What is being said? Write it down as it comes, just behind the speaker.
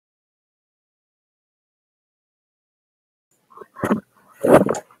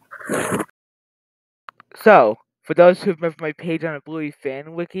So, for those who remember my page on the Bluey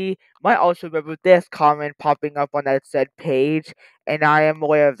fan wiki, might also remember this comment popping up on that said page, and I am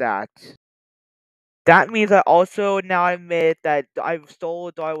aware of that. That means I also now admit that I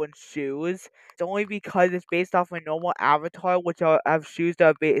stole Darwin's shoes. It's only because it's based off my normal avatar, which have shoes that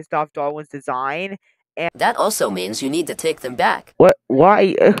are based off Darwin's design. And That also means you need to take them back. what?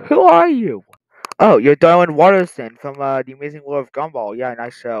 Why? Who are you? Oh, you're Darwin Watterson from The Amazing World of Gumball. Yeah,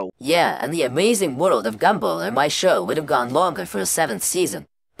 nice show. Yeah, and the amazing world of Gumball and my show would have gone longer for a 7th season,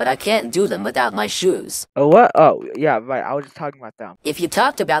 but I can't do them without my shoes. Oh, what? Oh, yeah, right. I was just talking about them. If you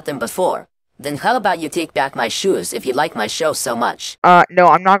talked about them before, then how about you take back my shoes if you like my show so much? No,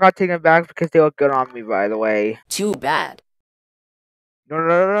 I'm not gonna take them back because they look good on me, by the way. Too bad. No, no,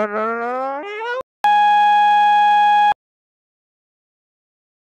 no, no, no, no.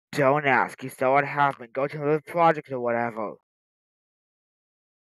 Don't ask. You saw what happened. Go to the project or whatever.